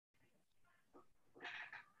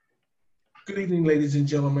Good evening, ladies and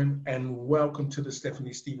gentlemen, and welcome to the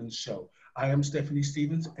Stephanie Stevens Show. I am Stephanie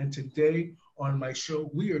Stevens, and today on my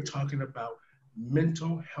show, we are talking about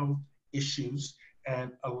mental health issues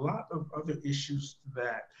and a lot of other issues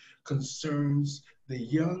that concerns the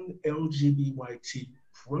young LGBTQ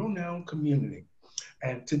pronoun community.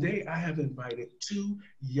 And today I have invited two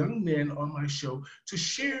young men on my show to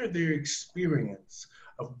share their experience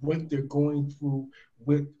of what they're going through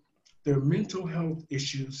with their mental health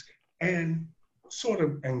issues and sort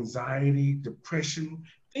of anxiety, depression,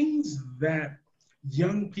 things that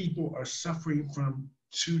young people are suffering from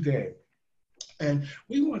today. And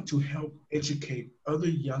we want to help educate other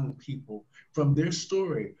young people from their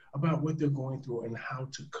story about what they're going through and how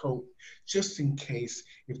to cope, just in case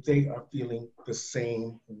if they are feeling the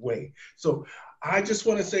same way. So I just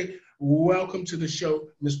want to say welcome to the show,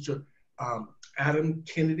 Mr. Adam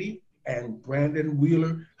Kennedy and Brandon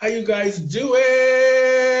Wheeler. How you guys doing?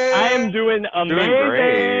 I am doing amazing. Doing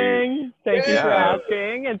great. Thank you for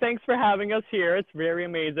asking, and thanks for having us here. It's very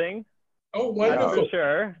amazing. Oh, wonderful. That's for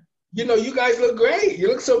sure. You know, you guys look great. You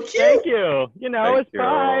look so cute. Thank you. You know, Thank it's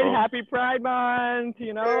Pride. Happy Pride Month,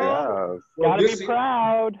 you know. Yes. Well, Gotta be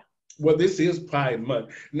proud. Well, this is Pride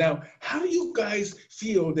Month. Now, how do you guys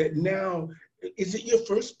feel that now, is it your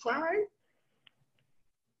first Pride?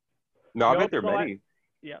 No, I've been through many.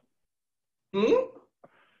 Yeah.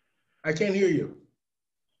 I can't hear you.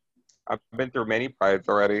 I've been through many prides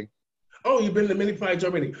already. Oh, you've been to many Prides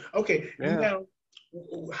already. Okay, Yeah. Now,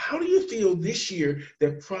 how do you feel this year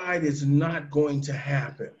that Pride is not going to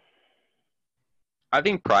happen? I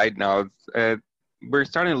think Pride now, we're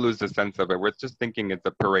starting to lose the sense of it. We're just thinking it's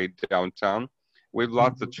a parade downtown. We've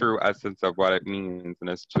lost the true essence of what it means, and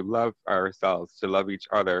it's to love ourselves, to love each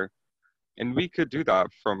other. And we could do that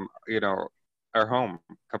from, our home,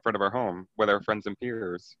 comfort of our home, with our friends and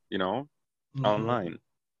peers, online,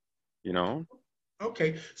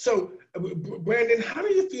 Okay, so Brandon, how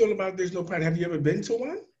do you feel about There's No Pride? Have you ever been to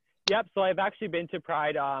one? Yep, so I've actually been to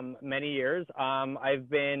Pride many years. I've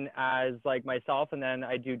been as like myself, and then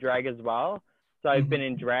I do drag as well. So I've been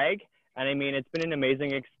in drag, and I mean, it's been an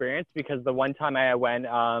amazing experience because the one time I went,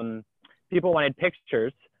 people wanted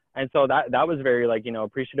pictures. And so that was very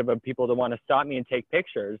appreciative of people to want to stop me and take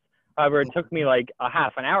pictures. However, it took me like a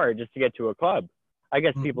half an hour just to get to a club. I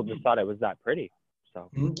guess people just thought it was that pretty. So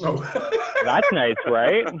that's nice,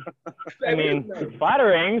 right? I mean, nice. It's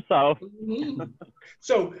flattering, so.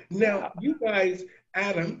 So now you guys,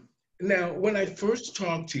 Adam, now when I first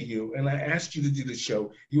talked to you and I asked you to do the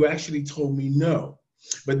show, you actually told me no.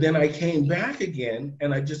 But then I came back again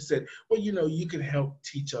and I just said, well, you can help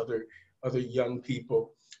teach other young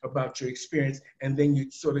people about your experience, and then you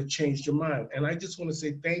sort of changed your mind. And I just want to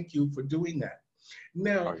say thank you for doing that.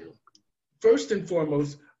 Now, first and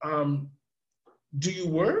foremost, do you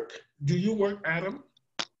work? Do you work, Adam?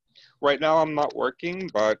 Right now I'm not working,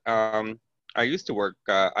 but I used to work.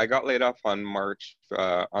 I got laid off on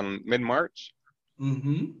mid-March.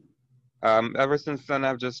 Ever since then,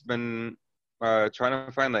 I've just been trying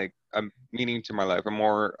to find like a meaning to my life, a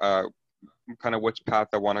more kind of which path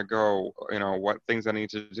I want to go, what things I need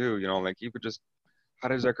to do, like even just how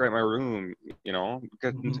to decorate my room,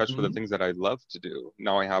 get in touch with the things that I love to do.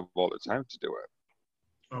 Now I have all the time to do it.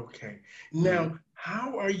 Okay. Now,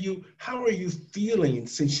 how are you feeling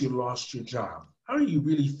since you lost your job? How are you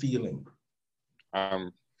really feeling?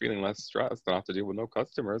 I'm feeling less stressed. I don't have to deal with no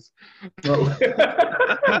customers. Oh.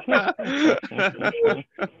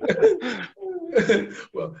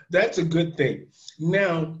 Well, that's a good thing.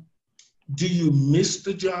 Now, do you miss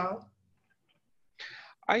the job?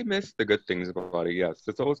 I miss the good things about it, yes.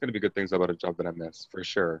 There's always going to be good things about a job that I miss, for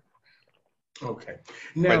sure. Okay.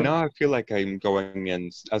 But now I feel like I'm going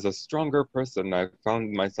in as a stronger person. I've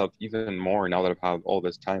found myself even more now that I've had all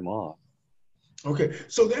this time off. Okay.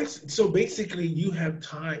 So basically you have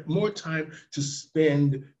more time to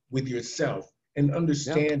spend with yourself and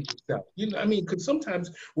understand yourself. Because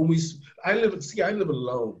sometimes when I live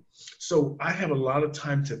alone. So I have a lot of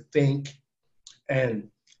time to think and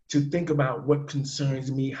to think about what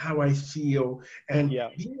concerns me, how I feel. And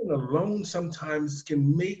being alone sometimes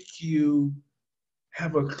can make you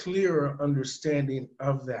have a clearer understanding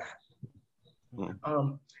of that.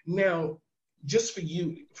 Now, just for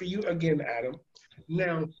you again, Adam,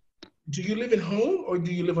 now, do you live at home or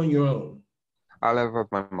do you live on your own? I live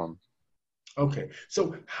with my mom. Okay,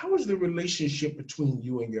 so how is the relationship between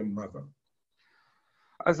you and your mother?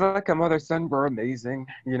 As like a mother-son, we're amazing,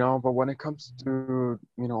 but when it comes to,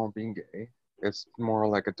 being gay, it's more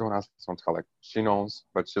like a don't ask, don't tell. Like, she knows,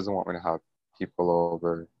 but she doesn't want me to have people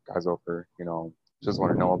over, guys over, she doesn't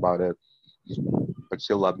want to know about it, but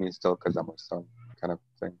she'll love me still because I'm her son, kind of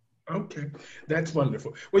thing. Okay, that's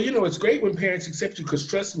wonderful. Well, you know, it's great when parents accept you because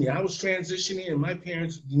trust me, I was transitioning and my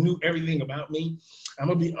parents knew everything about me. I'm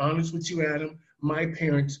going to be honest with you, Adam. My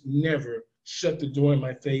parents never shut the door in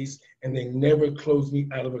my face and they never closed me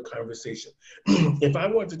out of a conversation. If I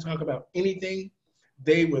wanted to talk about anything,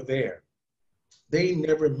 they were there. They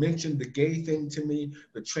never mentioned the gay thing to me,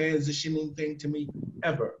 the transitioning thing to me,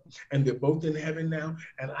 ever. And they're both in heaven now.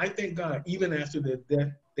 And I thank God, even after their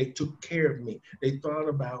death, they took care of me. They thought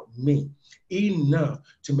about me enough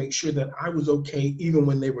to make sure that I was okay, even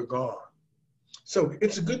when they were gone. So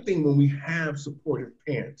it's a good thing when we have supportive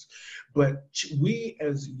parents. But we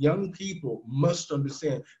as young people must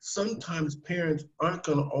understand sometimes parents aren't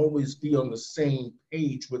going to always be on the same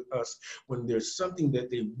page with us when there's something that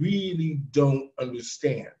they really don't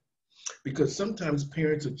understand. Because sometimes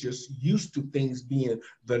parents are just used to things being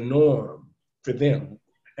the norm for them.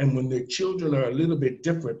 And when their children are a little bit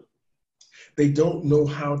different, they don't know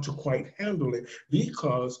how to quite handle it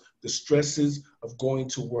because the stresses of going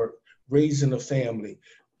to work, raising a family,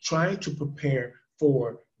 trying to prepare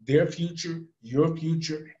for their future, your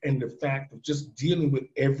future, and the fact of just dealing with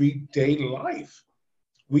everyday life.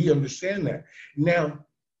 We understand that. Now,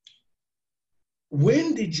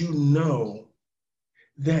 when did you know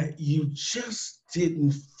that you just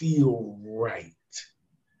didn't feel right?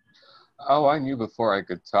 Oh, I knew before I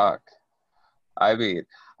could talk. I mean,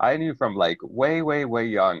 I knew from like way, way, way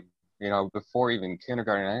young, you know, before even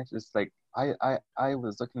kindergarten. I just like, I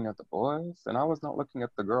was looking at the boys and I was not looking at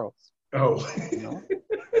the girls, Oh, you know?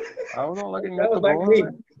 I was not looking that at was the like me.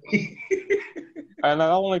 boys. And I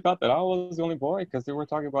only thought that I was the only boy because they were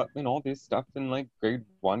talking about, you know, this stuff in like grade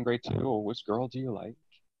 1, grade 2. Or which girl do you like?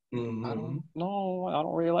 I Mm-hmm. don't know. I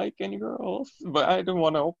don't really like any girls. But I didn't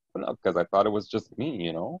want to open up because I thought it was just me,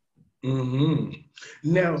 you know? Mm-hmm.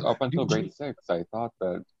 Now, So up until did grade you? 6, I thought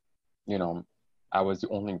that, you know, I was the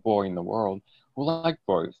only boy in the world who liked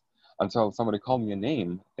boys until somebody called me a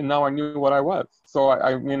name. And now I knew what I was. So,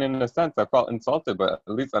 I mean, in a sense, I felt insulted, but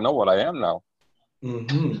at least I know what I am now.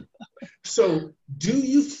 Mm-hmm. So, do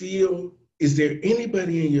you feel, is there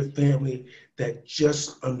anybody in your family that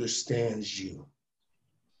just understands you?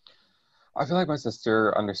 I feel like my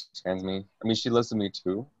sister understands me. I mean, she lives with me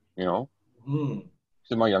too, you know. Mm-hmm.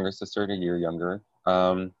 She's my younger sister, a year younger.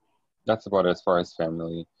 That's about it as far as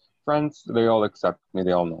family. Friends, they all accept me.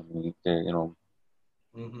 They all know me. They, you know.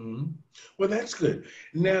 Mm-hmm. Well, that's good.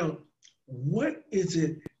 Now, what is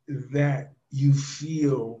it that you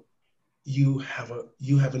feel you have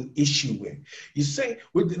an issue with? You say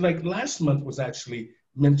with like last month was actually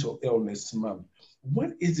mental illness month.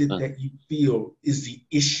 What is it Mm. that you feel is the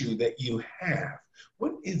issue that you have?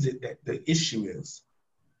 What is it that the issue is?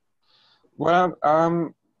 Well,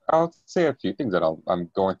 I'll say a few things that I'm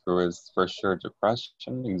going through is for sure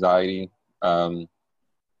depression, anxiety, um,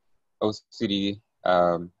 OCD.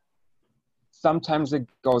 Sometimes it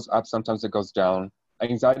goes up, sometimes it goes down.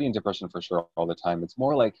 Anxiety and depression for sure all the time. It's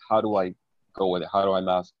more like how do I go with it? How do I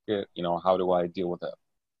mask it? You know, how do I deal with it?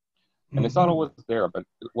 And it's not Mm-hmm. always there, but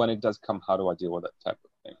when it does come, how do I deal with it type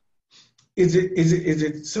of thing? Is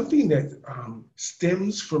it something that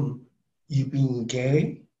stems from you being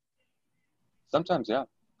gay? Sometimes, yeah,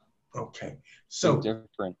 Okay, being so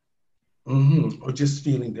different. or just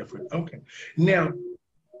feeling different. Okay, now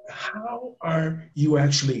how are you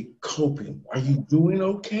actually coping? Are you doing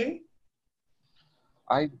okay?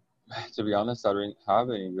 I, to be honest, I don't have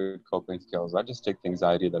any good coping skills. I just take the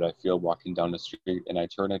anxiety that I feel walking down the street and I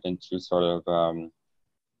turn it into sort of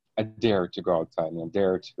a dare to go outside and a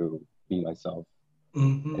dare to be myself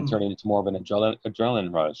and Mm-hmm. turn it into more of an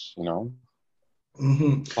adrenaline rush, you know?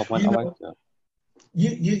 Mm-hmm. But when You I like know, to.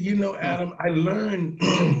 you know, Adam, I learned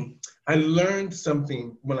I learned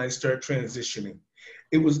something when I started transitioning.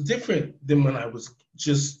 It was different than when I was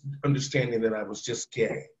just understanding that I was just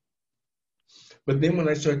gay. But then when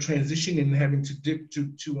I started transitioning and having to dip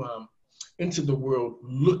to into the world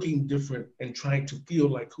looking different and trying to feel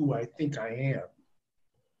like who I think I am.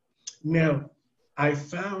 Now, I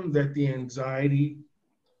found that the anxiety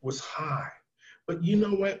was high. But you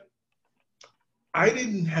know what? I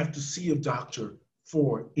didn't have to see a doctor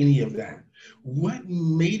for any of that. What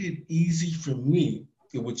made it easy for me,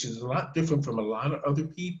 which is a lot different from a lot of other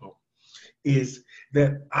people, is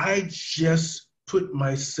that I just put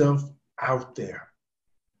myself out there.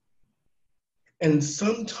 And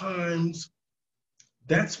sometimes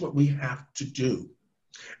that's what we have to do.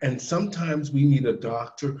 And sometimes we need a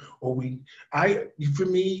doctor or for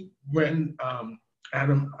me, when,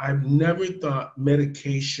 Adam, I've never thought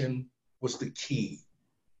medication was the key.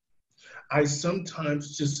 I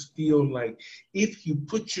sometimes just feel like if you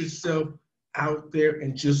put yourself out there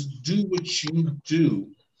and just do what you do,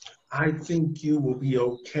 I think you will be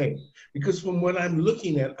okay. Because from what I'm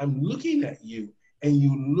looking at you and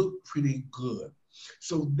you look pretty good.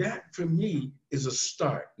 So that for me is a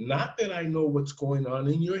start. Not that I know what's going on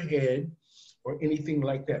in your head or anything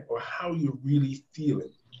like that, or how you're really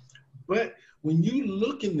feeling. But when you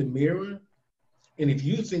look in the mirror, and if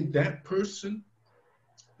you think that person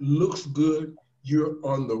looks good, you're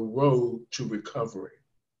on the road to recovery.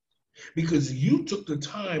 Because you took the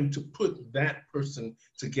time to put that person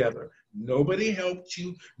together. Nobody helped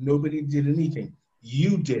you, nobody did anything.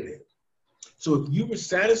 You did it. So if you were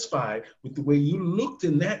satisfied with the way you looked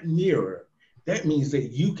in that mirror, that means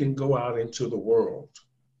that you can go out into the world.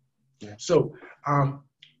 Yeah. So, I'm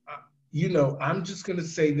just going to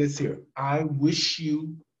say this here. I wish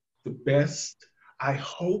you the best. I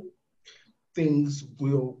hope things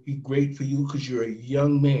will be great for you because you're a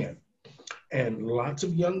young man. And lots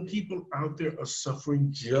of young people out there are suffering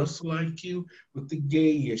just like you with the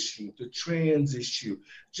gay issue, the trans issue.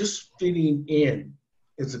 Just fitting in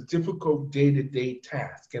is a difficult day-to-day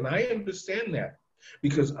task. And I understand that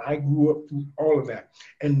because I grew up through all of that.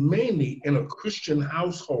 And mainly in a Christian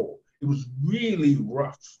household, it was really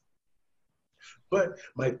rough. But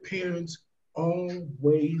my parents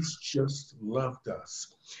always just loved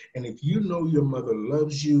us. And if you know your mother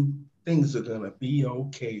loves you, things are gonna be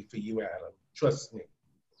okay for you, Adam. Trust me.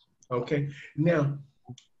 Okay. Now,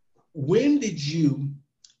 when did you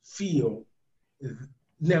feel?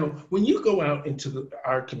 Now, when you go out into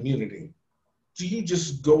our community, do you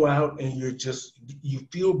just go out and you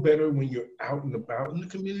feel better when you're out and about in the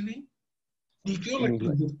community? Do you feel like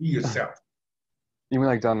you just be yourself? You mean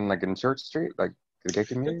like down like in Church Street, like the gay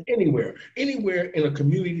community? Anywhere in a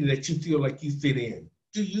community that you feel like you fit in.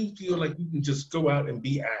 Do you feel like you can just go out and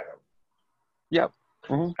be Adam? Yep.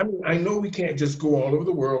 Mm-hmm. I mean, I know we can't just go all over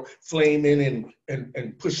the world flaming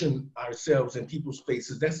and pushing ourselves in people's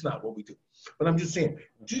faces. That's not what we do. But I'm just saying,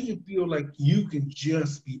 do you feel like you can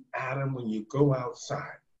just be Adam when you go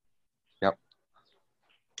outside? Yep.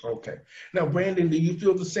 Okay. Now, Brandon, do you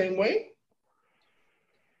feel the same way?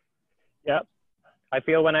 Yep. I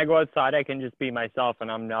feel when I go outside, I can just be myself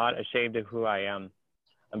and I'm not ashamed of who I am.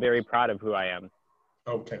 I'm very proud of who I am.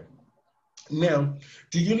 Okay. Now,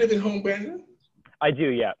 do you live at home, Brandon? I do,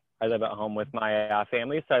 yeah. I live at home with my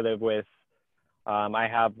family. So I live with, I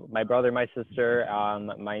have my brother, my sister,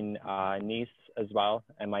 my niece as well,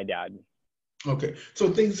 and my dad. Okay. So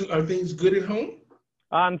are things good at home?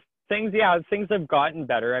 Things have gotten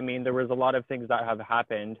better. I mean, there was a lot of things that have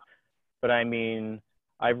happened, but I mean,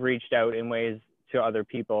 I've reached out in ways to other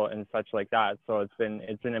people and such like that. So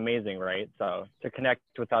it's been amazing, right? So to connect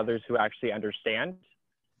with others who actually understand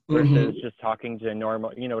versus just talking to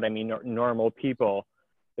normal, you know what I mean, normal people.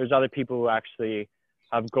 There's other people who actually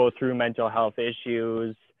go through mental health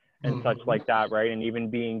issues and such like that, right? And even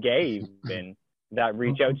being gay, even that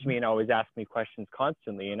reach out to me and always ask me questions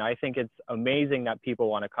constantly. And I think it's amazing that people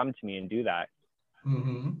want to come to me and do that.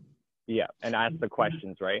 Yeah, and ask the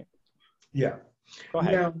questions, right? Yeah. Go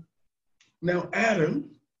ahead. Now, Adam,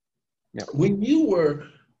 when you were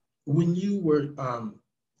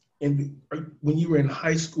in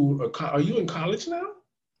high school, or are you in college now?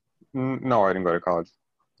 No, I didn't go to college.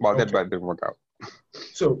 Well, that didn't work out.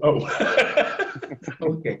 So,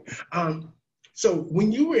 okay. So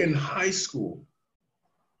when you were in high school,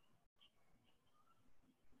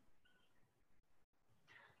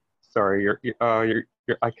 sorry, I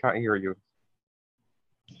can't hear you.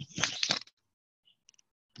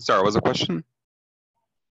 Sorry, what was the question?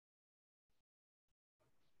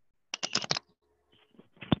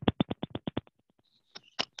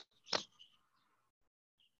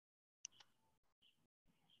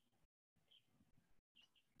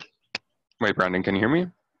 Wait, Brandon, can you hear me?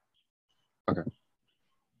 Okay.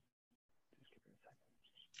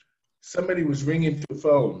 Somebody was ringing the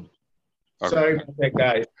phone. Okay. Sorry about that,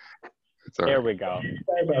 guys. There we go.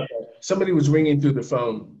 Sorry about that. Somebody was ringing through the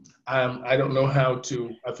phone. I don't know how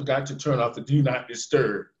to, I forgot to turn off the do not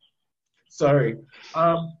disturb. Sorry.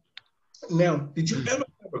 Now, did you ever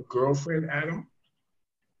have a girlfriend, Adam?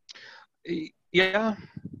 Yeah.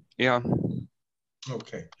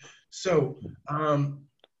 Okay. So,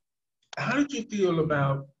 how did you feel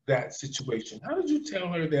about that situation? How did you tell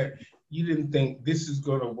her that you didn't think this is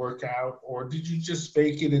going to work out, or did you just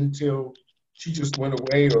fake it until she just went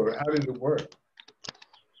away, or how did it work?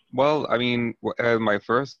 Well, I mean, my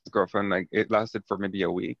first girlfriend, like, it lasted for maybe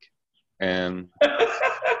a week, and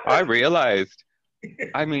I realized,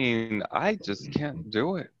 I mean, I just can't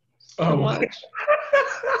do it so much.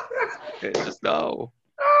 Just no.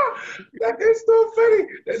 That is so funny.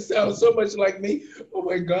 That sounds so much like me. Oh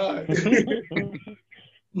my God.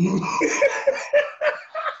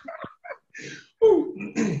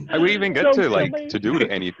 I would even get So to like silly. to do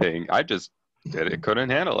anything. I just couldn't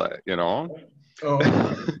handle it, you know. Oh,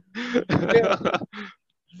 now,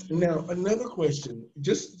 now another question.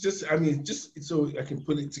 I mean, just so I can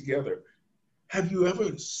put it together. Have you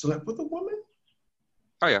ever slept with a woman?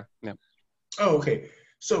 Oh yeah, yeah. Oh, okay.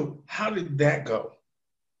 So how did that go?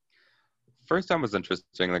 First time was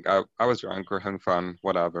interesting. Like I was drunk, we're having fun,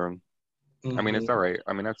 whatever. I mean, it's all Hmm. right.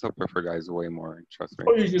 I mean, I still prefer guys way more, trust me.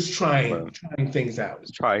 Or you're just But trying things out?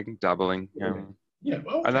 just trying, dabbling, you Yeah. know. Yeah.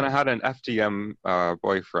 And then Okay. I had an FTM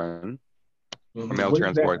boyfriend, a Hmm. male What is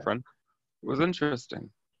trans that? boyfriend. It was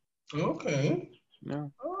interesting. Okay. Yeah.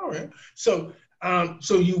 All right. So,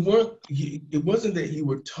 so you weren't. It wasn't that you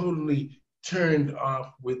were totally turned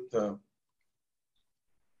off with the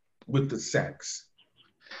sex.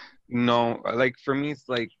 No, like for me, it's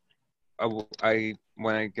like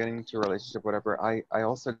when I get into a relationship, whatever, I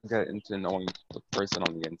also get into knowing the person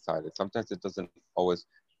on the inside. And sometimes it doesn't always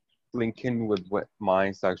link in with what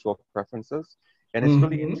my sexual preferences. And it's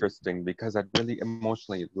really Hmm. interesting because I really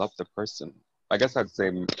emotionally love the person. I guess I'd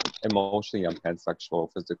say emotionally I'm pansexual,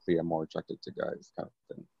 physically I'm more attracted to guys kind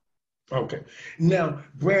of thing. Okay. Now,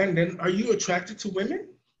 Brandon, are you attracted to women?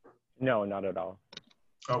 No, not at all.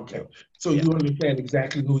 Okay. No. So Yeah. you understand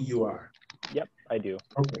exactly who you are. Yep, I do.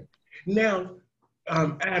 Okay. Now,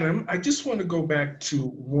 Adam, I just want to go back to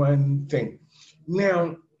one thing.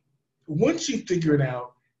 Now, once you figured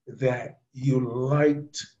out that you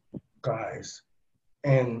liked guys,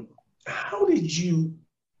 and how did you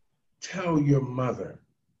tell your mother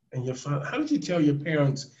and your father? How did you tell your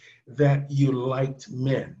parents that you liked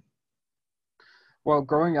men? Well,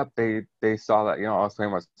 growing up, they saw that, you know, I was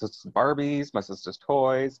playing my sister's Barbies, my sister's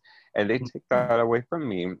toys, and they take that away from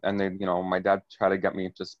me. And they, you know, my dad tried to get me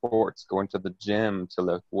into sports, going to the gym to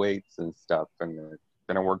lift weights and stuff, and it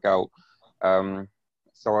didn't work out. Um,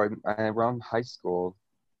 so around high school,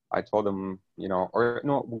 I told them, you know, or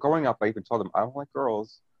no, growing up, I even told them I don't like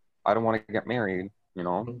girls. I don't want to get married. You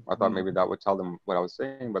know, I thought maybe Mhm. that would tell them what I was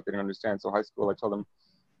saying, but they didn't understand. So high school, I told them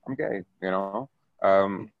I'm gay. You know,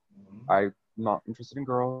 um, I'm not interested in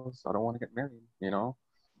girls. I don't want to get married. You know.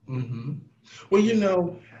 Hmm.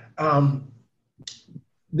 Well, um,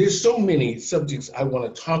 there's so many subjects I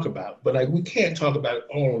want to talk about, but we can't talk about it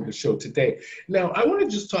all on the show today. Now, I want to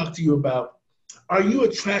just talk to you about, are you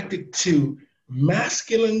attracted to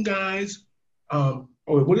masculine guys?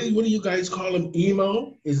 Or what do you guys call them?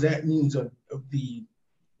 Emo? Is that means of the,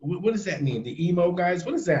 what does that mean? The emo guys?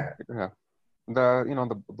 What is that? Yeah. The you know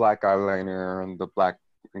the black eyeliner and the black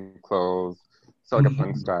clothes, so like a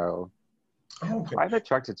punk Mhm. style. Oh, okay. I'm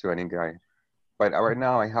attracted to any guy, but right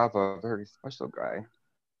now I have a very special guy.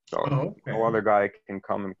 So Oh, no okay. other guy can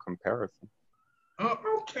come in comparison. Oh,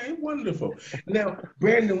 okay, wonderful. Now,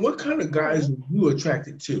 Brandon, what kind of guys Oh. are you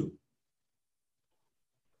attracted to?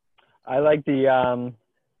 I like the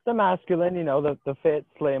masculine, you know, the fit,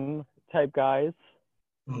 slim type guys.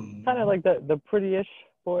 Kind of Mhm. like the pretty-ish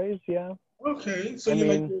boys, yeah. Okay, so I you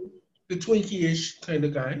like mean, the Twinkie-ish kind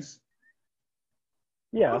of guys.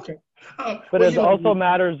 yeah. Okay. But Well, it also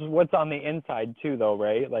matters what's on the inside too, though,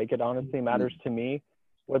 right? Like it honestly matters to me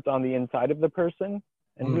what's on the inside of the person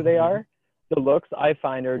and who they mhm, are. The looks I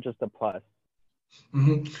find are just a plus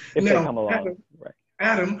mhm. if they Now, come along, right?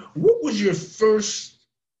 Adam, what was your first?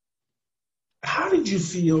 How did you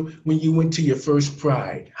feel when you went to your first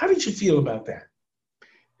Pride? How did you feel about that?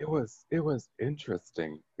 It was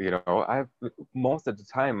interesting. You know, I've most of the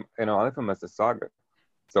time, you know, I live in Mississauga.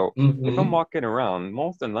 So if I'm Hmm. walking around,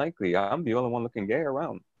 most than likely I'm the only one looking gay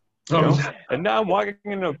around. You Oh, know? yeah. And now I'm walking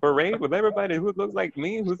in a parade with everybody who looks like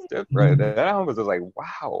me, who's different. And I was just like,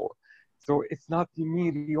 wow. So it's not me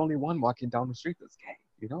the only one walking down the street that's gay,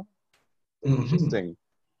 you know? It's Hmm. interesting.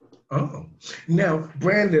 Oh, now,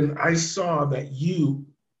 Brandon, I saw that you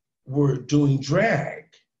were doing drag.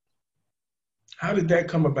 How did that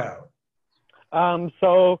come about?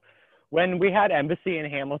 So when we had embassy in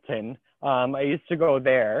Hamilton, I used to go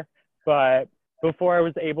there, but before I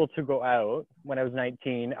was able to go out when I was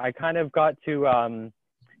 19, I kind of got to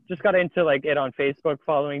just got into like it on Facebook,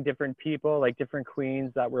 following different people, like different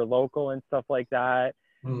queens that were local and stuff like that.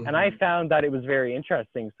 And I Hmm. found that it was very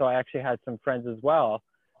interesting. So I actually had some friends as well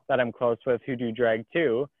that I'm close with who do drag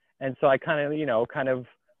too. And so I kind of, you know, kind of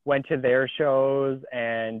went to their shows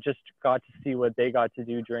and just got to see what they got to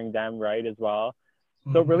do during them, right, as well.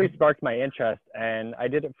 So it really Hmm. sparked my interest. And I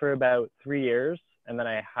did it for about 3 years and then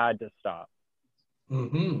I had to stop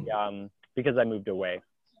Hmm. because I moved away.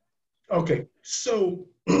 Okay, so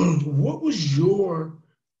what was your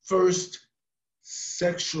first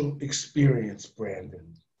sexual experience,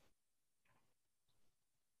 Brandon?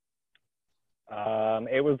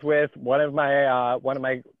 It was with one of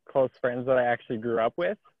my close friends that I actually grew up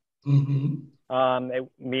with. Me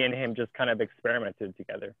and him just kind of experimented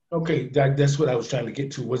together. Okay, that's what I was trying to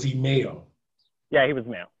get to. Was he male? Yeah, he was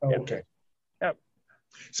male. Okay. Yep.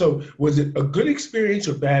 So was it a good experience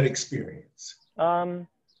or bad experience?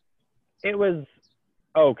 It was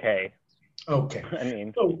okay. Okay. I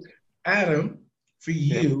mean, so Adam, for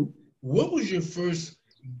you, what was your first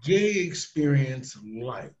gay experience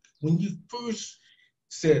like? When you first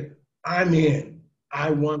said, I'm in,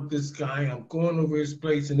 I want this guy, I'm going over his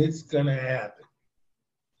place and it's gonna happen.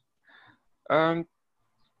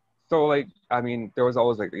 So like, I mean, there was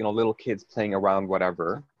always like, little kids playing around,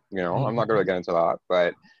 whatever, I'm not gonna get into that,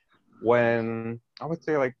 but when I would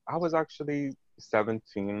say like, I was actually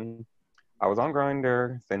 17, I was on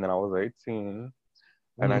Grindr saying that I was 18,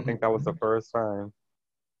 and I think that was the first time.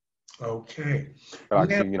 Okay. I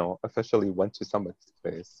actually, officially went to somebody's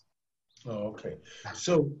place. Oh, okay.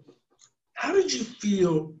 So how did you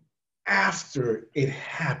feel after it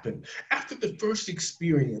happened? After the first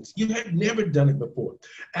experience, you had never done it before.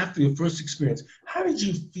 After your first experience, how did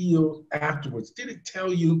you feel afterwards? Did it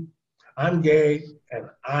tell you, I'm gay and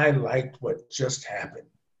I liked what just happened?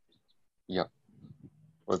 Yeah,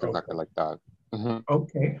 it was exactly like that.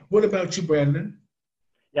 Okay. What about you, Brandon?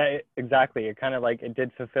 Yeah, exactly. It kind of like, it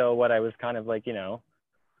did fulfill what I was kind of like,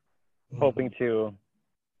 hoping to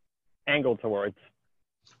angle towards.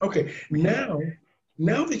 Okay. Now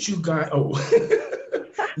that you guys,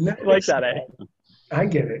 like that, eh? I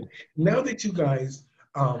get it. Now that you guys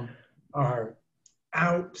are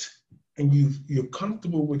out and you're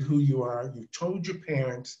comfortable with who you are, you've told your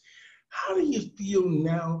parents, how do you feel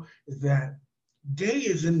now that gay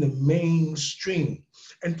is in the mainstream?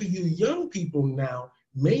 And for you young people now,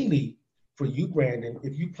 mainly for you, Brandon,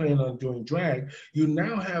 if you plan on doing drag, you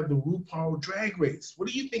now have the RuPaul Drag Race. What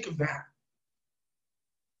do you think of that?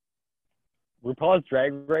 RuPaul's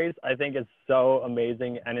Drag Race, I think, is so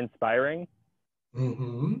amazing and inspiring.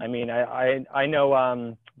 I mean, I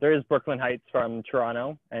know there's Brooklyn Heights from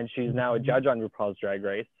Toronto, and she's now a judge on RuPaul's Drag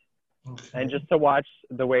Race. Okay. And just to watch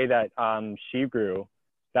the way that she grew,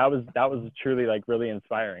 that was truly like really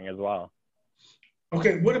inspiring as well.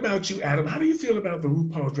 Okay, what about you, Adam? How do you feel about the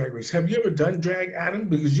RuPaul's Drag Race? Have you ever done drag, Adam?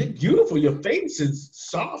 Because you're beautiful. Your face is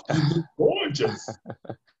soft. You look gorgeous.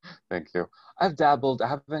 Thank you. I've dabbled. I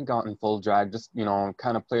haven't gotten full drag. Just,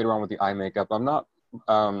 kind of played around with the eye makeup. I'm not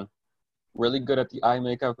really good at the eye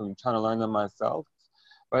makeup. I'm trying to learn them myself.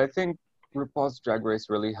 But I think RuPaul's Drag Race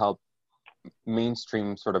really helped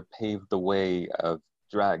mainstream sort of pave the way of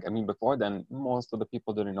drag. I mean, before then, most of the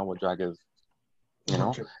people didn't know what drag is.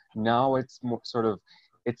 Okay. Now it's more sort of,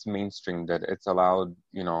 it's mainstream, that it's allowed,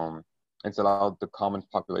 it's allowed the common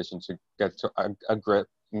population to get to a grip,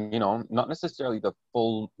 not necessarily the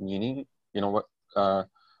full meaning,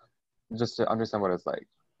 just to understand what it's like,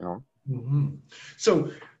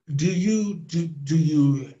 So do you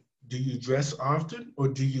dress often, or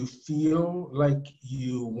do you feel like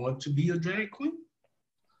you want to be a drag queen?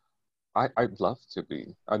 I'd love to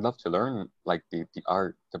be. I'd love to learn like the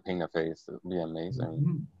art to paint a face. It would be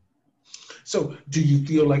amazing. So do you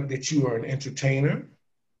feel like that you are an entertainer?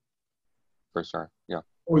 For sure, yeah.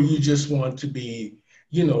 Or you just want to be,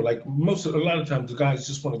 like a lot of times the guys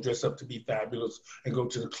just want to dress up to be fabulous and go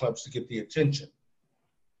to the clubs to get the attention.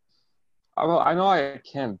 Well, I know I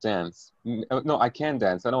can't dance. No, I can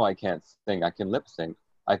dance. I know I can't sing. I can lip sync.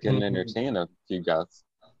 I can entertain a few guests.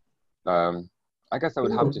 I guess I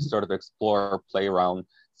would have to sort of explore, play around,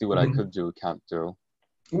 see what I could do, can't do.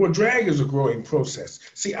 Well, drag is a growing process.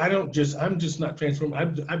 See, I'm just not transformed.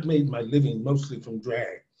 I've made my living mostly from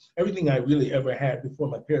drag. Everything I really ever had before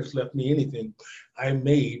my parents left me anything, I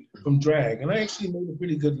made from drag. And I actually made a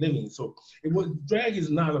pretty good living. So drag is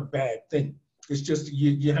not a bad thing. It's just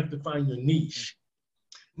you have to find your niche.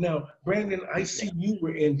 Now, Brandon, I see you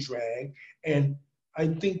were in drag, and I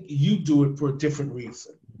think you do it for a different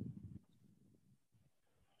reason.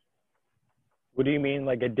 What do you mean,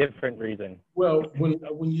 like a different reason? Well,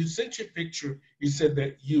 when you sent your picture, you said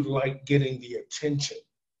that you like getting the attention.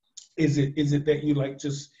 Is it that you like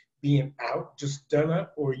just being out, just done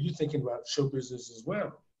up, or are you thinking about show business as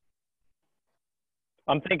well?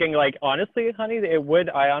 I'm thinking, like, honestly, honey,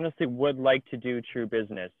 I honestly would like to do true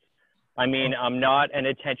business. I mean, I'm not an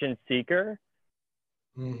attention seeker,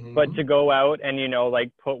 but to go out and,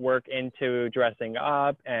 like put work into dressing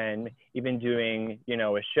up and even doing,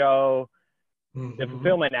 a show, the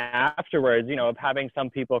fulfillment afterwards, of having some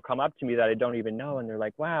people come up to me that I don't even know, and they're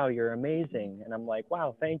like, wow, you're amazing. And I'm like,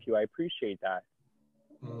 wow, thank you. I appreciate that.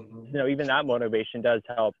 Even that motivation does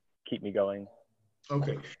help keep me going.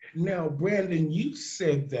 Okay. Now, Brandon, you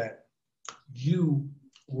said that you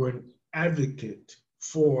were an advocate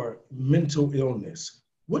for mental illness.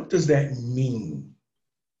 What does that mean?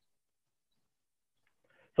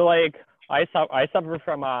 So like I suffer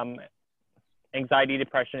from anxiety,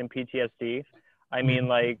 depression, and PTSD. I mean,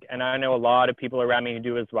 like, and I know a lot of people around me who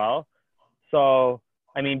do as well. So,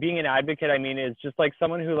 I mean, being an advocate, I mean, is just like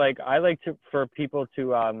someone who like, I like to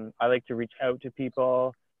reach out to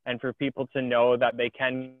people and for people to know that they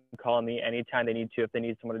can call me anytime they need to, if they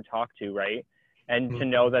need someone to talk to, right? And to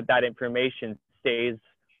know that that information stays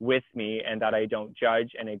with me and that I don't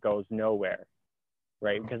judge and it goes nowhere,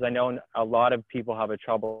 right? Because I know a lot of people have a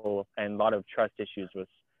trouble and a lot of trust issues with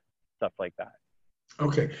stuff like that.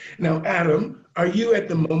 Okay. Now, Adam, are you at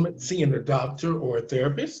the moment seeing a doctor or a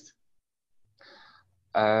therapist?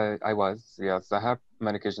 I was, yes. I have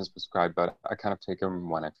medications prescribed, but I kind of take them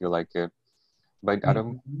when I feel like it. But I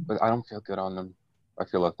don't feel good on them. I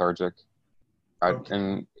feel lethargic. Okay.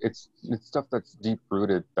 And it's stuff that's deep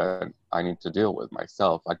rooted that I need to deal with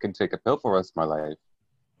myself. I can take a pill for the rest of my life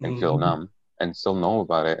and feel numb and still know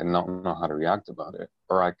about it and not know how to react about it.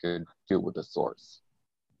 Or I could deal with the source.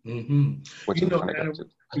 Which Adam,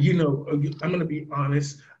 I'm going to be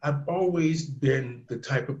honest. I've always been the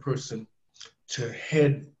type of person to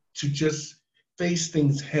just face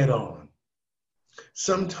things head on.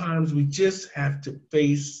 Sometimes we just have to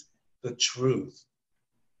face the truth.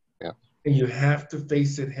 Yeah. And you have to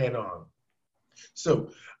face it head on. So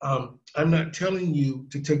I'm not telling you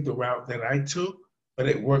to take the route that I took, but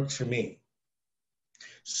it worked for me.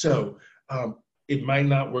 So it might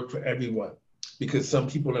not work for everyone because some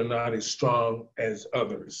people are not as strong as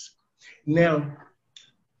others. Now,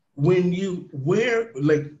 what are you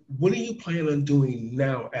planning on doing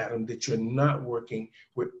now, Adam, that you're not working?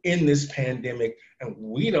 We're in this pandemic and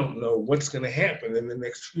we don't know what's going to happen in the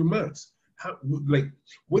next few months.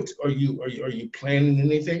 What are you planning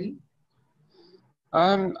anything?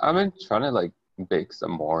 I've been trying to bake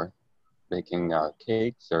some more, baking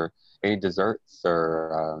cakes or any desserts,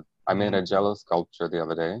 or I made a Jello sculpture the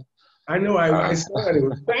other day. I know, I saw it. It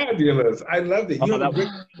was fabulous. I loved it.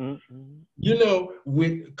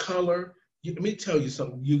 With color, let me tell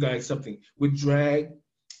you guys something. With drag,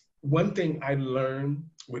 one thing I learned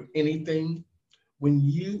with anything, when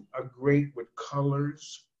you are great with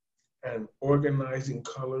colors and organizing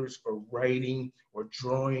colors or writing or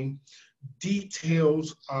drawing,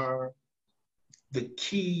 details are the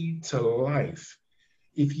key to life.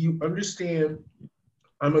 If you understand,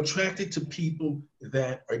 I'm attracted to people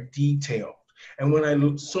that are detailed. And when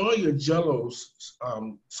I saw your Jello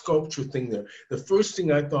sculpture thing there, the first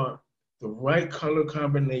thing I thought, the right color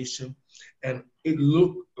combination, and it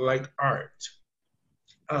looked like art.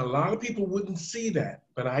 A lot of people wouldn't see that,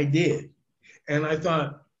 but I did. And I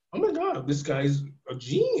thought, oh my God, this guy's a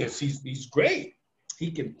genius. He's great.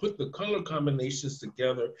 He can put the color combinations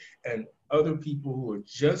together, and other people who are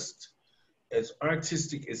just as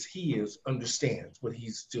artistic as he is understands what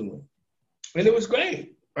he's doing. And it was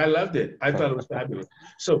great. I loved it. I thought it was fabulous.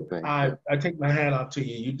 So I take my hat off to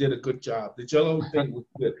you. You did a good job. The Jello thing was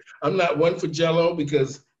good. I'm not one for Jello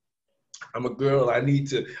because I'm a girl. I need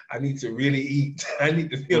to really eat. I need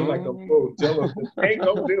to feel like I'm full. Jello ain't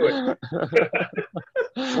gonna do it.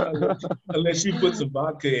 Unless you put some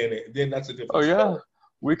vodka in it, then that's a different story. Yeah.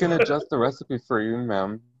 We can adjust the recipe for you,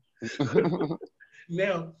 ma'am.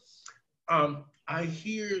 Now, I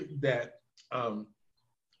hear that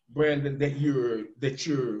Brandon, that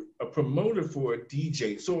you're a promoter for a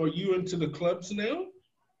DJ. So are you into the clubs now?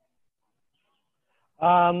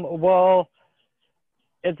 Well,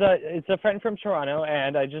 it's a friend from Toronto,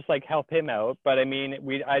 and I just help him out. But I mean,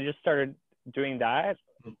 I just started doing that.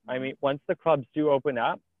 I mean, once the clubs do open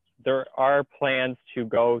up, there are plans to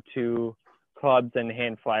go to clubs and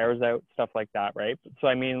hand flyers out, stuff like that, right? So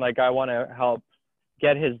I mean, I want to help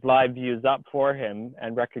get his live views up for him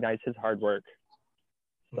and recognize his hard work.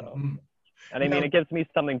 So, and I mean, it gives me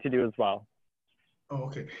something to do as well.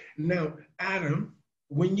 Okay. Now, Adam,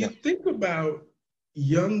 when you think about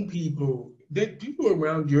young people, people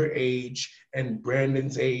around your age and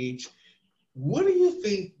Brandon's age, what do you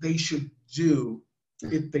think they should do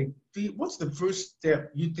if they feel, what's the first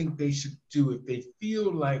step you think they should do if they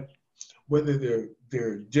feel like whether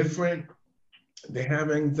they're different, they have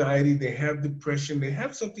anxiety, they have depression, they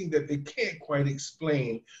have something that they can't quite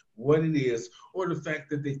explain what it is, or the fact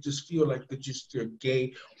that they just feel like they're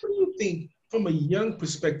gay. What do you think, from a young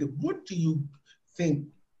perspective, what do you think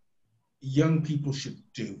young people should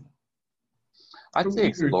do? I'd say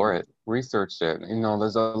explore it, research it.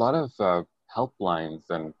 There's a lot of helplines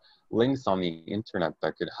and links on the internet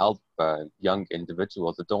that could help young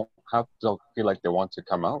individuals that don't feel like they want to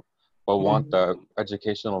come out, but want the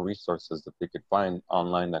educational resources that they could find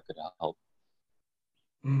online that could help.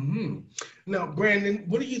 Mm-hmm. Now, Brandon,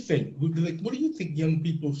 what do you think? What do you think young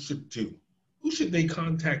people should do? Who should they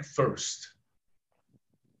contact first?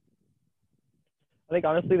 I think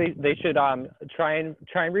honestly they should try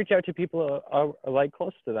and reach out to people like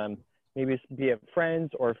close to them, maybe be it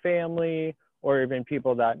friends or family or even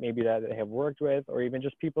people that maybe that they have worked with or even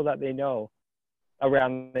just people that they know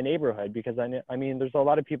around the neighborhood, because I mean there's a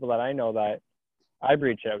lot of people that I know that I've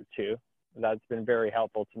reached out to that's been very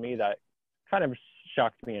helpful to me, that kind of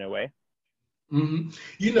shocked me in a way, Mm-hmm.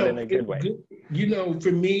 but in a good way.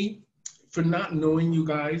 For me, for not knowing you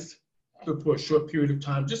guys for a short period of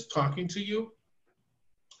time, just talking to you,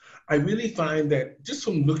 I really find that just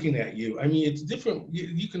from looking at you, I mean, it's different.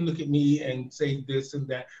 You can look at me and say this and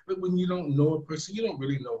that, but when you don't know a person, you don't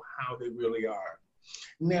really know how they really are.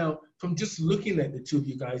 Now, from just looking at the two of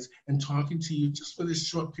you guys and talking to you just for this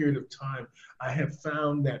short period of time, I have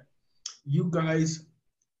found that you guys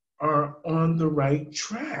are on the right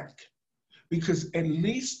track. Because at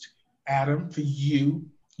least, Adam, for you,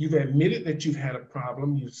 you've admitted that you've had a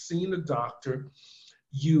problem, you've seen a doctor,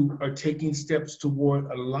 you are taking steps toward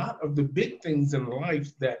a lot of the big things in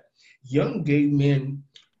life that young gay men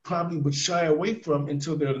probably would shy away from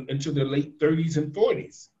until their late 30s and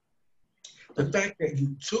 40s. The fact that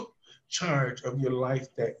you took charge of your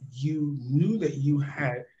life, that you knew that you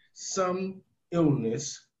had some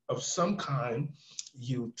illness of some kind,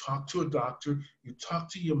 you talked to a doctor, you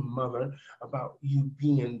talked to your mother about you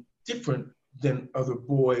being different than other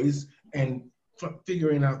boys and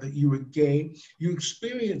figuring out that you were gay. You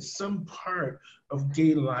experienced some part of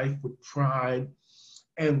gay life with pride.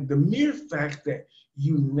 And the mere fact that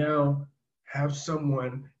you now have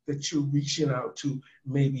someone that you're reaching out to,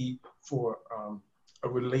 maybe for a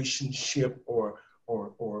relationship or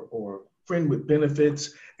friend with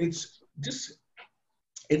benefits, it's just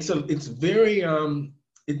it's very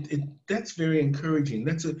that's very encouraging.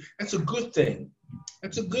 That's a good thing.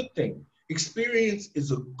 That's a good thing. Experience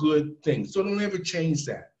is a good thing. So don't ever change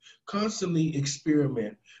that. Constantly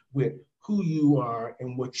experiment with who you are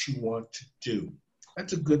and what you want to do.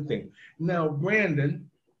 That's a good thing. Now, Brandon,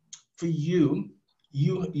 for you,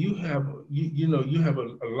 you have you have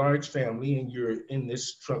a large family and you're in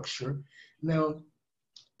this structure. Now,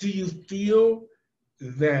 do you feel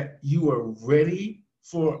that you are ready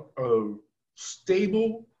for a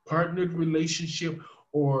stable partnered relationship,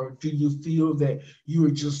 or do you feel that you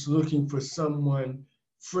are just looking for someone,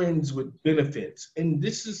 friends with benefits? And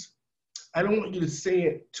this is, I don't want you to say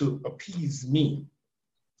it to appease me.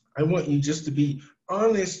 I want you just to be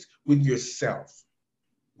honest with yourself.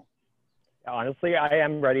 Honestly, I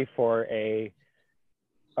am ready for a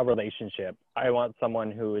relationship. I want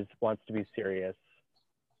someone who wants to be serious.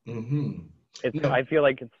 Mm-hmm. I feel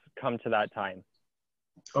like it's come to that time.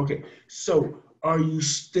 Okay, so are you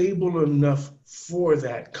stable enough for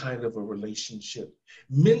that kind of a relationship,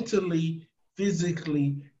 mentally,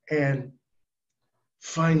 physically, and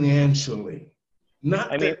financially?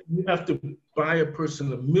 Not that you have to buy a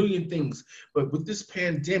person a million things, but with this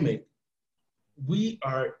pandemic, we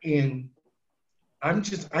are in, I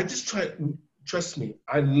just try, trust me,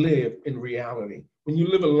 I live in reality. When you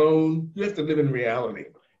live alone, you have to live in reality.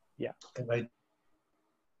 Yeah. And I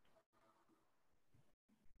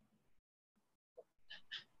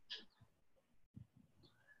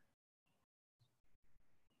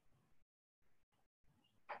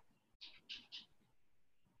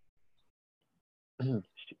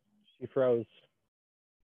she froze.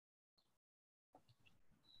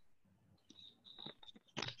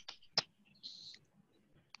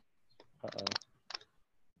 Uh-oh.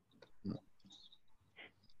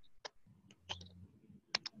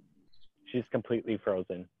 She's completely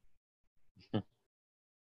frozen.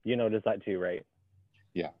 You noticed that too, right?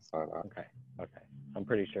 Yeah, saw that. Okay. I'm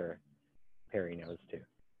pretty sure Perry knows too.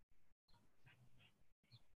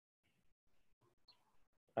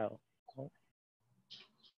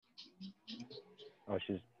 Oh,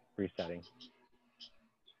 she's resetting.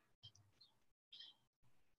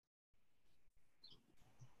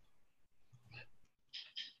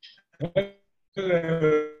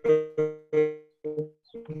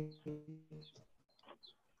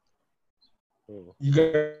 You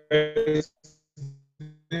guys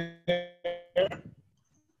there?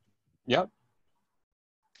 Yep.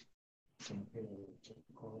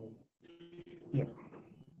 Yeah.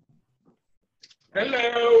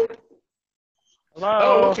 Hello. Hello.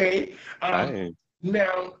 Oh, okay. Hi.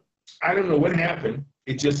 Now, I don't know what happened.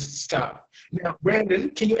 It just stopped. Now, Brandon,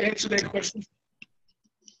 can you answer that question?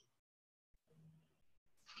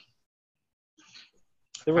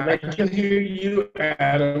 I can hear you,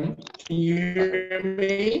 Adam. Can you hear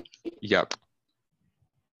me? Yep.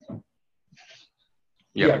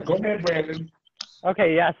 Yeah. Go ahead, Brandon.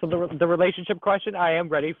 Okay, yeah. So the relationship question, I am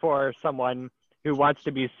ready for someone who wants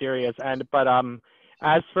to be serious. But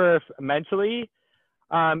as for mentally,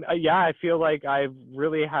 yeah, I feel like I've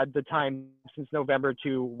really had the time since November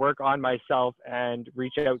to work on myself and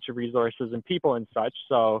reach out to resources and people and such.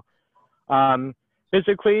 So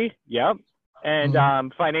physically, yep. And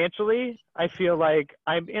financially, I feel like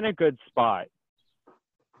I'm in a good spot.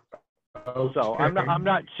 Okay. So I'm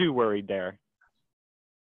not too worried there.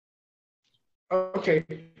 Okay.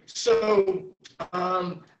 So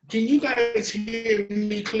can you guys hear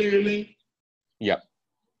me clearly? Yep.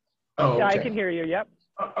 Oh, Yeah, okay. I can hear you. Yep.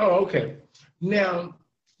 Oh, okay. Now,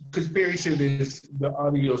 because Barry said this, the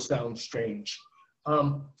audio sounds strange.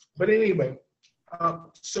 But anyway,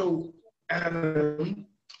 so Adam,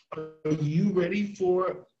 are you ready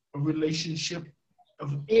for a relationship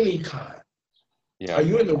of any kind? Yeah. Are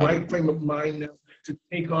you in the right frame of mind now to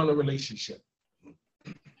take on a relationship?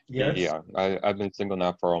 Yes? Yeah. I've been single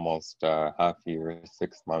now for almost half a year,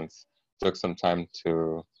 6 months. Took some time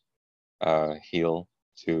to heal,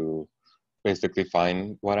 to basically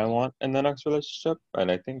find what I want in the next relationship.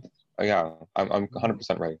 And I think, yeah, I'm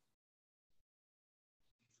 100% ready.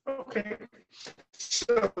 Okay.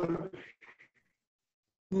 So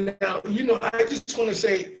now, I just want to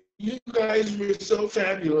say, you guys were so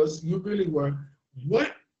fabulous. You really were.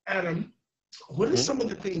 Adam, what are some of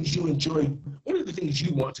the things you enjoy? What are the things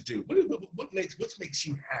you want to do? What makes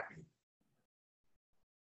you happy?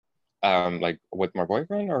 Like with my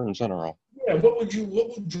boyfriend or in general? Yeah, what would you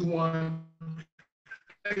want?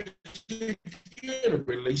 If you're in a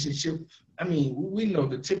relationship, I mean, we know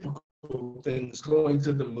the typical things: going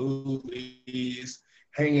to the movies,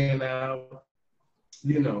 hanging out,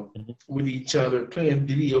 with each other, playing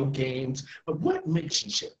video games. But what makes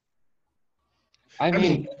you? I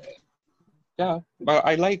mean, yeah, but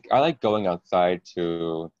I like going outside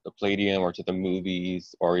to the Palladium or to the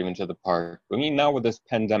movies or even to the park. I mean, now with this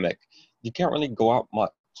pandemic, you can't really go out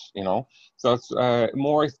much, So it's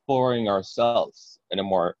more exploring ourselves in a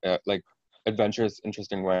more like adventurous,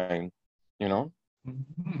 interesting way,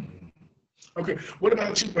 Mm-hmm. Okay, what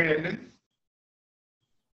about you, Brandon?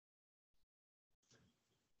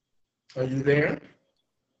 Are you there?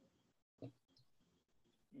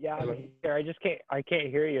 Yeah, I'm here. I can't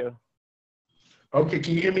hear you. Okay,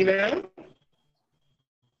 can you hear me now?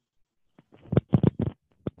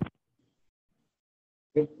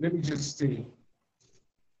 Let me just see.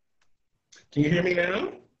 Can you hear me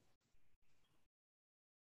now?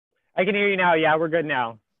 I can hear you now. Yeah, we're good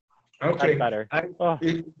now. Okay. That's better.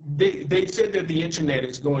 They said that the internet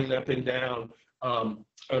is going up and down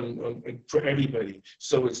for everybody.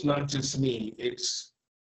 So it's not just me. It's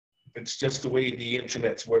just the way the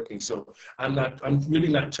internet's working. So I'm really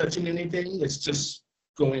not touching anything. It's just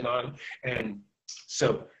going on. And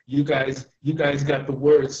so you guys got the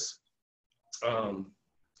words.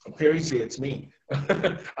 Perry said it's me.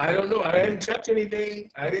 I don't know. I didn't touch anything.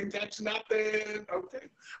 I didn't touch nothing. Okay.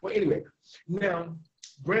 Well, anyway, now,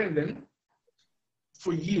 Brandon,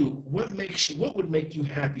 for you, what would make you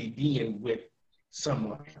happy being with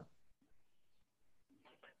someone?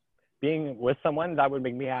 Being with someone, that would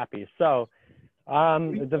make me happy. So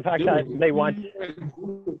the fact that they want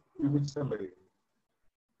with somebody.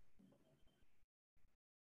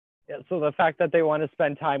 Yeah, so the fact that they want to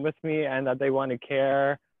spend time with me and that they want to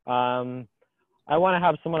care. I want to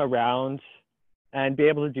have someone around and be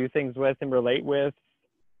able to do things with and relate with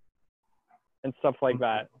and stuff like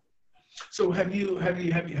that. So have you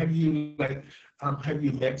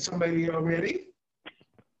met somebody already?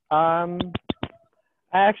 I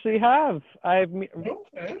actually have. I've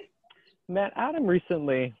Okay. met Adam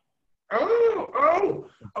recently. Oh,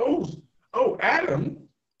 Adam.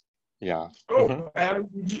 Yeah. Oh, Adam.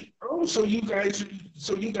 So you guys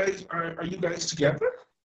are you guys together?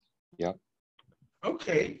 Yeah.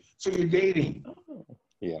 Okay. So you're dating?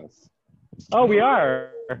 Yes. Oh, we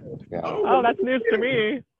are. Yeah. Oh, that's news to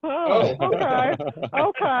me. Oh, okay.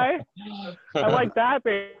 Okay. I like that,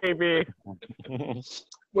 baby.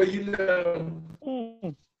 Well,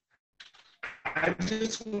 I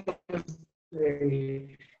just want to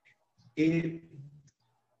say it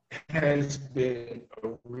has been a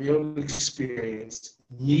real experience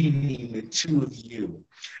meeting the two of you.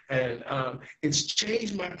 And it's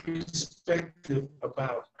changed my perspective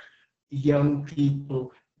about young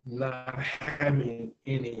people not having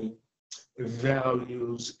any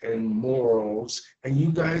values and morals. And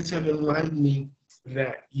you guys have enlightened me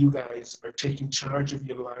that you guys are taking charge of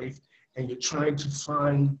your life and you're trying to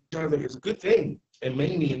find each other is a good thing, and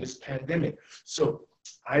mainly in this pandemic. So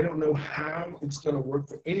I don't know how it's going to work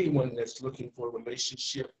for anyone that's looking for a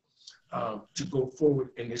relationship. to go forward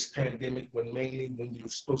in this pandemic when you're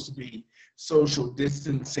supposed to be social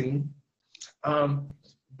distancing.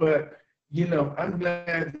 But, you know, I'm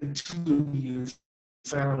glad the two of you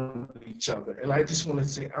found each other. And I just want to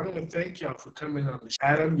say, I want to thank y'all for coming on the show.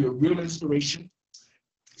 Adam, you're a real inspiration.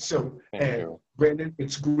 So, and Brandon,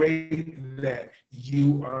 it's great that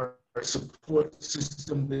you are a support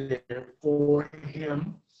system there for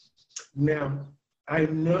him. Now, I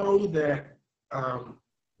know that,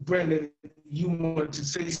 Brandon, you want to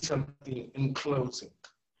say something in closing.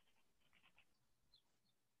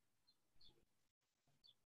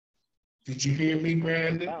 Did you hear me,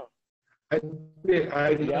 Brandon? Oh. I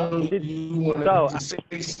know you wanted to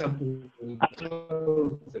say something in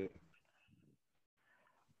closing.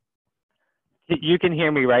 You can hear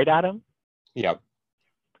me, right, Adam? Yep.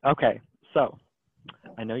 Okay, so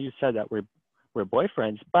I know you said that we're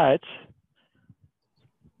boyfriends, but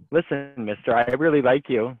listen, mister, I really like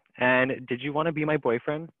you. And did you want to be my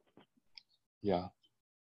boyfriend? Yeah.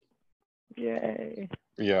 Yay.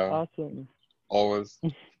 Yeah. Awesome. Always.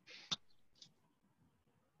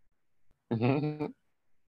 Did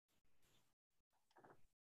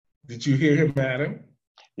you hear him, Adam?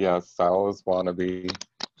 Yes, I always want to be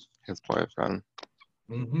his boyfriend.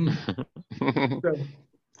 Mm-hmm.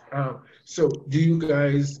 So do you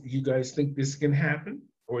guys think this can happen,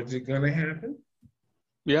 or is it gonna happen?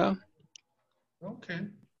 Yeah. Okay.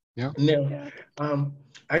 Yeah. Now,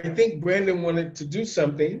 I think Brandon wanted to do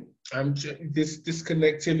something. This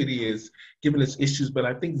connectivity is giving us issues, but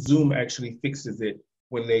I think Zoom actually fixes it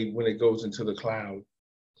when it goes into the cloud.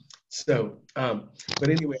 So, but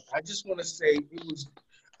anyway, I just want to say it was,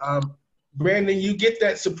 Brandon, you get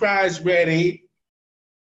that surprise ready,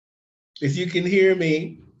 if you can hear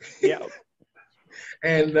me. Yeah.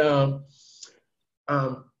 And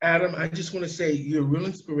Adam, I just want to say you're a real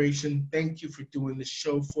inspiration. Thank you for doing the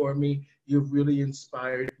show for me. You've really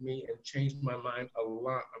inspired me and changed my mind a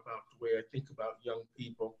lot about the way I think about young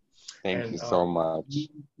people. Thank you so much.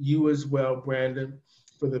 You as well, Brandon,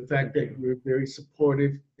 for the fact that you're very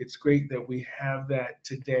supportive. It's great that we have that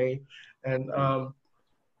today. And I'm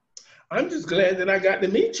just glad that I got to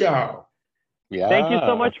meet y'all. Yeah. Thank you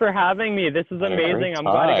so much for having me. This is amazing. I'm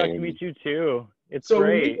glad I got to meet you too. It's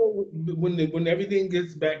great. When everything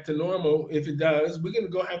gets back to normal, if it does, we're gonna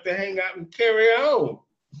go have to hang out and carry on.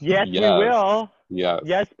 Yes, we will. Yes.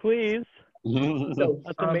 Yes, please. So,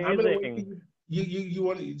 that's amazing. You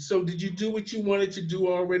want? So did you do what you wanted to do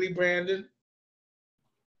already, Brandon?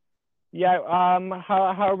 Yeah.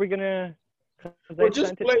 How are we gonna? Well,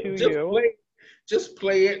 just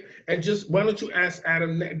play it, and why don't you ask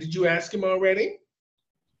Adam? Did you ask him already?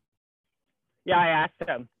 Yeah, I asked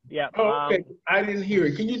him. Yeah. Oh, okay. I didn't hear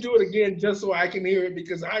it. Can you do it again just so I can hear it?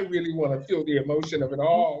 Because I really want to feel the emotion of it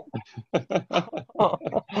all.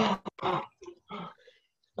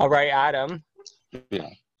 All right, Adam.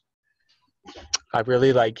 Yeah. I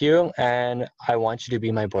really like you, and I want you to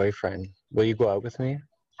be my boyfriend. Will you go out with me?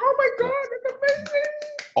 Oh my God, that's amazing!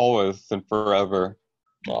 Always and forever.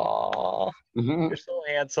 Aw, you're so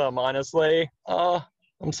handsome, honestly. I'm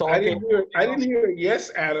so happy. I didn't hear it.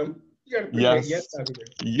 Yes, Adam. You gotta put that yes out of there.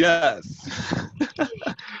 Yes.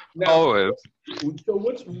 Now, always. So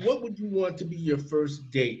what would you want to be your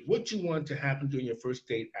first date? What you want to happen during your first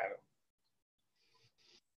date,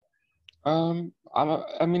 Adam?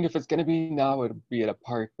 I mean, if it's gonna be now, it'd be at a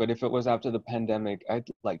park. But if it was after the pandemic, I'd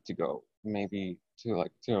like to go maybe to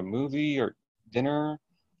a movie or dinner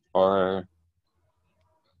or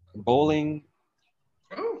bowling.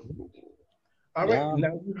 Oh, all right. Yeah.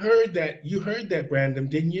 Now you heard that, Brandon,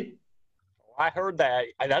 didn't you? I heard that.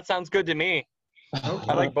 That sounds good to me.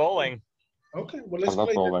 Okay. I like bowling. Okay, well let's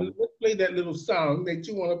play that little song that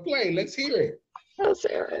you want to play. Let's hear it. Let's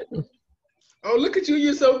hear it. Oh, look at you!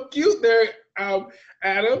 You're so cute there, Adam.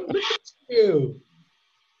 Look at you.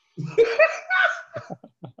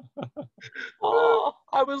 Oh,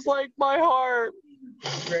 I was like my heart.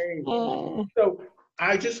 Great. So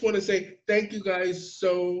I just want to say thank you guys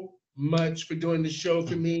so much for doing the show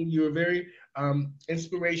for me. You were very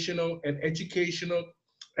inspirational and educational,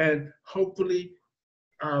 and hopefully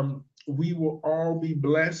we will all be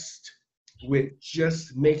blessed with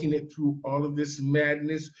just making it through all of this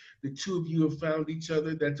madness. The two of you have found each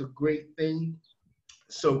other. That's a great thing.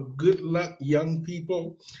 So good luck, young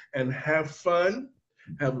people, and have fun.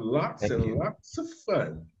 Have lots lots of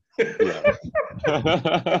fun. Yeah.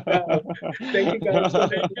 Thank you guys.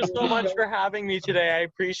 Thank you so much for having me today. I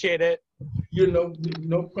appreciate it.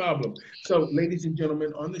 No problem. So, ladies and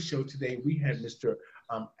gentlemen, on the show today, we had Mr.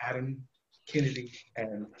 Adam Kennedy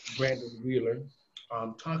and Brandon Wheeler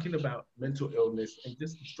talking about mental illness and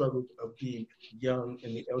just the struggles of being young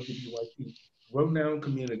in the LGBTQ renowned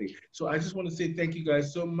community. So I just want to say thank you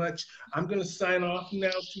guys so much. I'm going to sign off now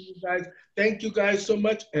to you guys. Thank you guys so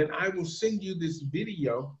much. And I will send you this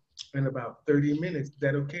video in about 30 minutes. Is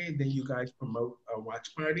that okay? Then you guys promote a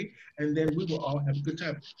watch party, and then we will all have a good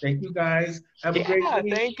time. Thank you guys. Have a great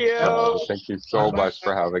week. Thank you. Thank you so much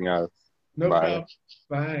for having us. No Bye. problem.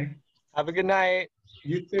 Bye. Have a good night.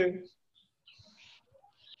 You too.